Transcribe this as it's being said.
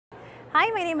Hi,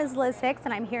 my name is Liz Hicks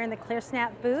and I'm here in the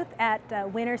ClearSnap booth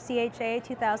at Winter CHA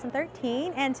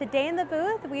 2013. And today in the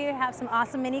booth we have some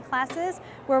awesome mini classes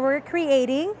where we're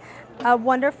creating a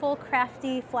wonderful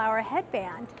crafty flower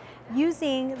headband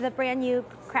using the brand new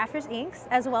Crafters inks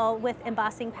as well with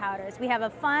embossing powders. We have a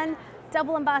fun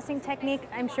double embossing technique.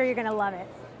 I'm sure you're gonna love it.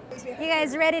 You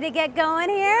guys ready to get going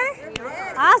here?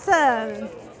 Awesome.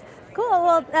 Cool.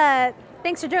 Well,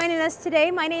 thanks for joining us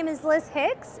today. My name is Liz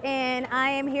Hicks and I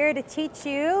am here to teach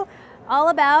you all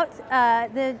about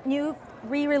the new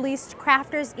re-released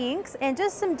Crafters inks and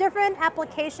just some different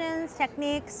applications,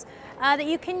 techniques that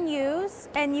you can use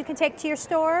and you can take to your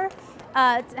store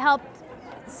to help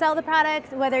sell the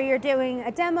product. Whether you're doing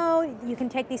a demo, you can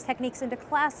take these techniques into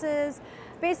classes.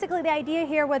 Basically the idea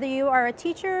here, whether you are a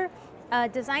teacher, a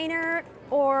designer,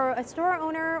 or a store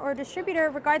owner or distributor,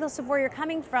 regardless of where you're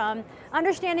coming from,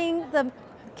 understanding the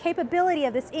capability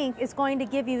of this ink is going to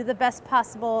give you the best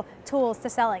possible tools to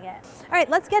selling it. All right,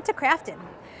 let's get to crafting.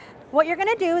 What you're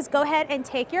gonna do is go ahead and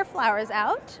take your flowers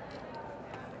out,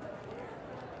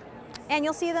 and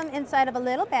you'll see them inside of a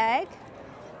little bag.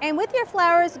 And with your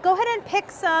flowers, go ahead and pick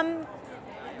some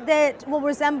that will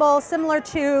resemble similar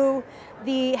to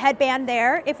the headband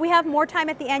there. If we have more time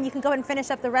at the end, you can go ahead and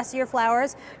finish up the rest of your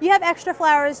flowers. You have extra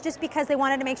flowers just because they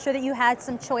wanted to make sure that you had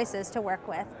some choices to work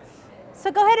with.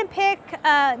 So go ahead and pick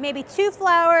maybe 2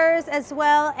 flowers as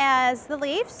well as the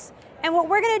leaves. And what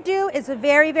we're gonna do is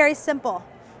very, very simple.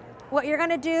 What you're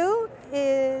gonna do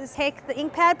is take the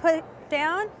ink pad, put it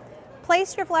down,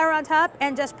 place your flower on top,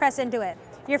 and just press into it.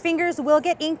 Your fingers will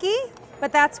get inky,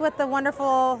 but that's what the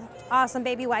wonderful, awesome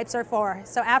baby wipes are for.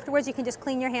 So afterwards, you can just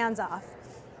clean your hands off.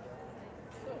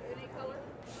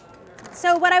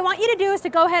 So what I want you to do is to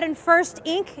go ahead and first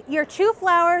ink your 2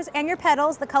 flowers and your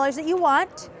petals, the colors that you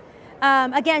want.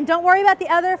 Again, don't worry about the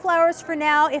other flowers for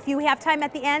now. If you have time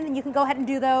at the end, then you can go ahead and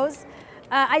do those.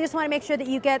 I just want to make sure that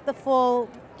you get the full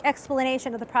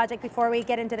explanation of the project before we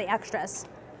get into the extras.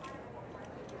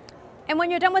 And when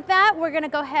you're done with that, we're going to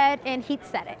go ahead and heat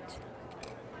set it.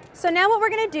 So now what we're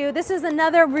going to do, this is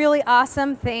another really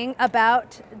awesome thing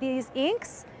about these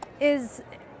inks, is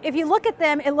if you look at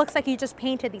them, it looks like you just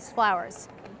painted these flowers.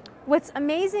 What's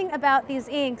amazing about these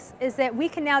inks is that we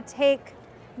can now take,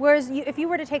 whereas if you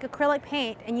were to take acrylic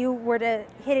paint and you were to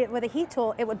hit it with a heat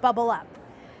tool, it would bubble up.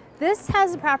 This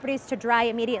has the properties to dry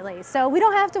immediately, so we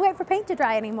don't have to wait for paint to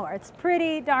dry anymore. It's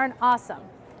pretty darn awesome.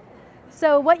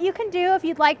 So what you can do if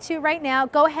you'd like to right now,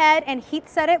 go ahead and heat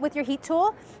set it with your heat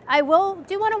tool. I do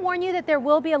want to warn you that there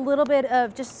will be a little bit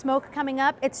of just smoke coming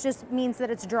up. It just means that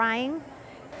it's drying.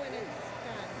 When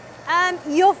it's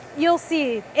done? You'll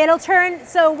see. It'll turn,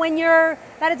 so when you're,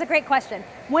 that is a great question.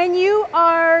 When you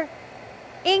are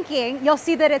inking, you'll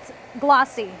see that it's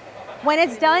glossy. When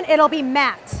it's done, it'll be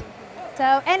matte. So,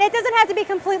 and it doesn't have to be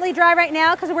completely dry right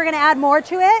now because we're going to add more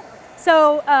to it.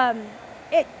 So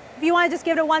if you want to just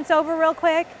give it a once over real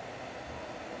quick,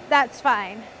 that's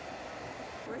fine.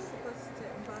 We're supposed to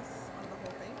emboss on the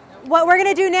whole thing? No. What we're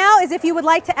going to do now is if you would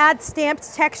like to add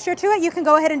stamped texture to it, you can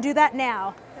go ahead and do that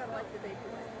now. Kind of like the baby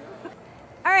one.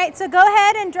 All right, so go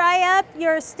ahead and dry up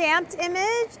your stamped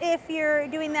image if you're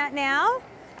doing that now.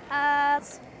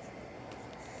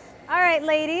 All right,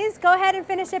 ladies, go ahead and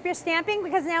finish up your stamping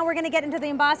because now we're going to get into the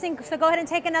embossing. So go ahead and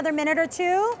take another minute or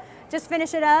 2. Just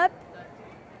finish it up.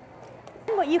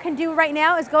 What you can do right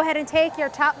now is go ahead and take your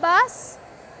top boss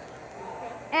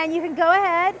and you can go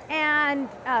ahead and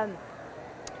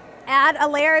add a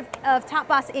layer of top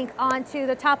boss ink onto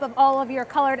the top of all of your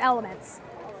colored elements.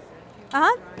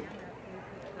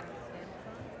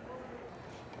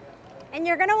 And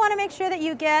you're going to want to make sure that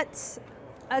you get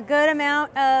a good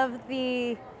amount of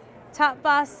the top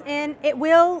boss in. It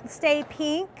will stay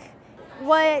pink.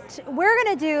 What we're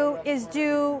going to do is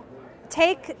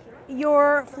take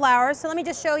your flowers. So let me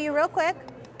just show you real quick.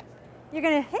 You're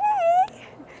gonna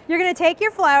take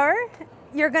your flower.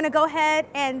 You're gonna go ahead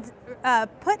and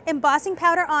put embossing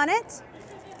powder on it.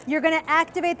 You're gonna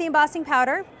activate the embossing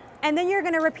powder, and then you're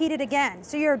gonna repeat it again.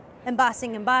 So you're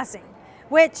embossing,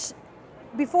 which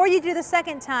before you do the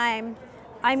second time,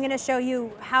 I'm gonna show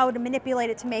you how to manipulate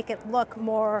it to make it look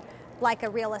more like a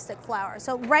realistic flower.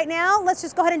 So right now, let's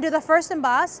just go ahead and do the first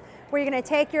emboss, where you're gonna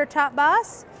take your top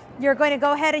boss. You're going to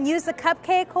go ahead and use the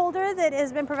cupcake holder that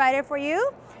has been provided for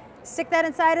you. Stick that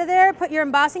inside of there, put your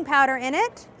embossing powder in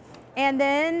it, and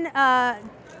then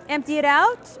empty it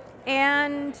out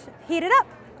and heat it up.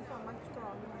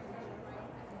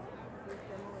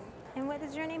 And what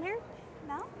is your name here?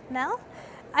 Mel? Mel?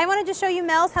 I wanted to show you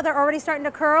Mel's, how they're already starting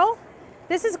to curl.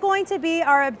 This is going to be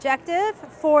our objective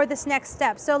for this next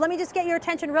step. So let me just get your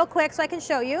attention real quick so I can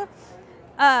show you.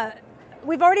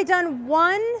 We've already done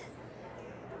one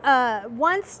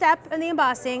one step in the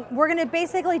embossing. We're gonna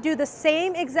basically do the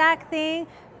same exact thing,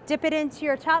 dip it into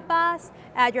your Top Boss,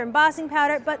 add your embossing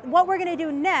powder, but what we're gonna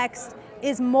do next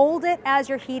is mold it as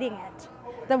you're heating it.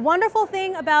 The wonderful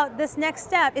thing about this next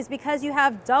step is because you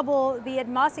have double the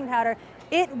embossing powder,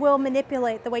 it will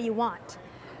manipulate the way you want.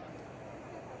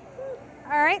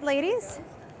 All right, ladies.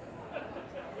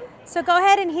 So go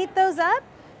ahead and heat those up,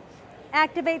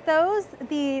 activate those.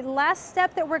 The last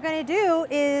step that we're gonna do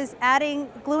is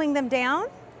gluing them down.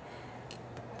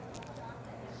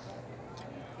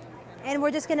 And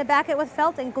we're just gonna back it with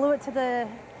felt and glue it to the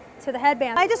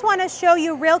headband. I just wanna show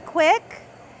you real quick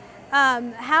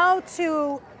how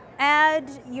to add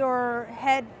your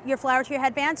flower to your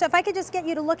headband. So if I could just get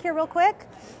you to look here real quick.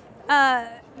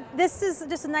 This is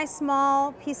just a nice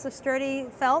small piece of sturdy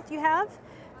felt you have.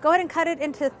 Go ahead and cut it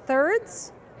into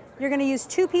thirds. You're gonna use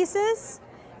 2 pieces.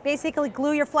 Basically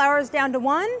glue your flowers down to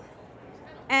 1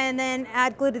 and then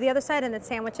add glue to the other side and then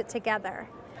sandwich it together.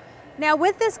 Now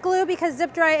with this glue, because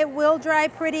zip dry, it will dry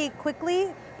pretty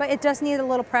quickly, but it does need a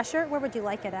little pressure. Where would you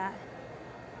like it at?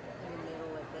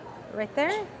 Right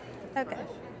there? Okay.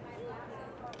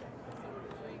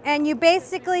 And you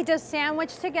basically just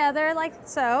sandwich together like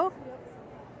so.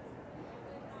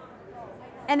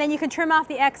 And then you can trim off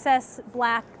the excess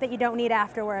black that you don't need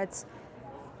afterwards.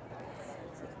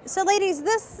 So ladies,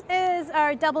 this is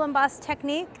our double emboss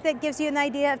technique that gives you an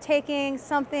idea of taking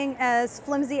something as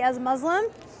flimsy as muslin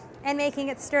and making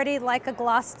it sturdy like a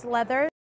glossed leather.